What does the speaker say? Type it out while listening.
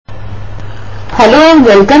Hello and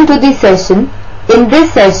welcome to the session. In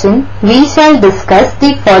this session, we shall discuss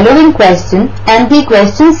the following question, and the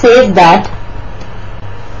question says that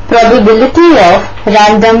probability of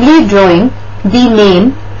randomly drawing the name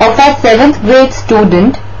of a 7th grade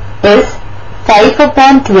student is 5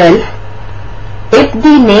 upon 12 if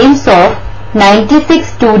the names of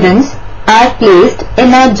 96 students are placed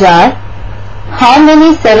in a jar. How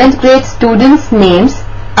many 7th grade students' names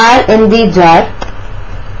are in the jar?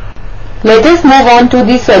 Let us move on to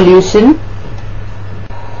the solution.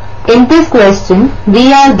 In this question,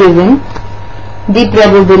 we are given the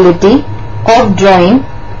probability of drawing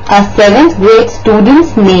a 7th grade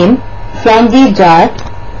student's name from the jar,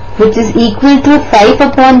 which is equal to 5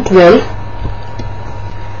 upon 12.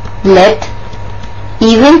 Let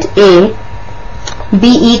event A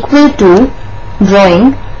be equal to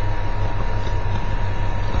drawing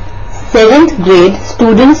 7th grade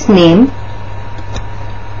student's name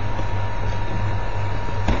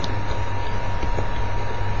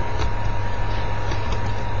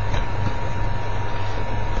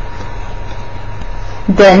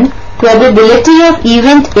then probability of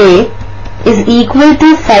event A is equal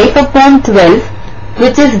to 5 upon 12,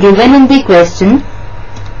 which is given in the question.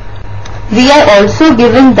 We are also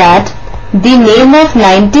given that the name of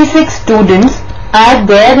 96 students are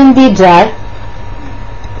there in the jar,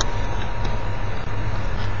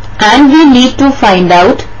 and we need to find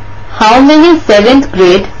out how many 7th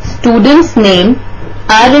grade students' names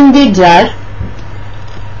are in the jar.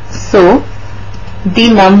 So,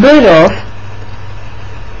 the number of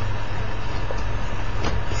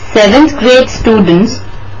 7th grade students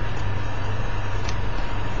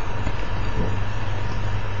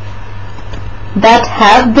that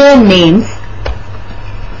have their names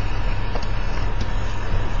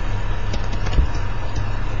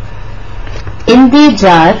in the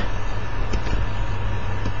jar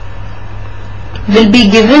will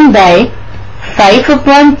be given by 5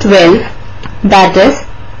 upon 12, that is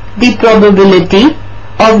the probability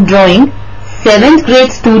of drawing 7th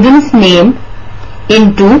grade student's name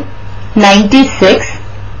into 96,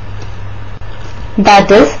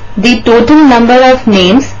 that is the total number of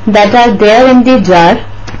names that are there in the jar,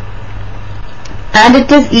 and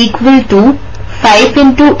it is equal to 5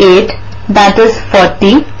 into 8, that is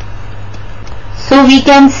 40. So we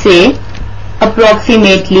can say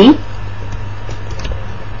approximately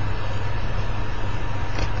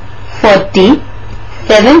 40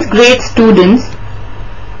 7th grade students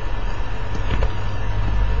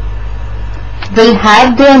will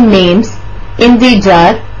have their names in the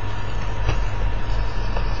jar,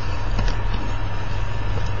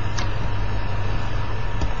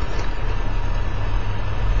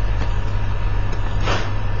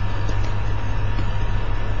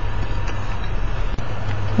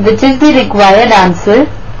 which is the required answer.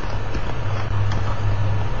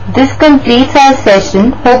 This completes our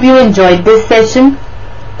session. Hope you enjoyed this session.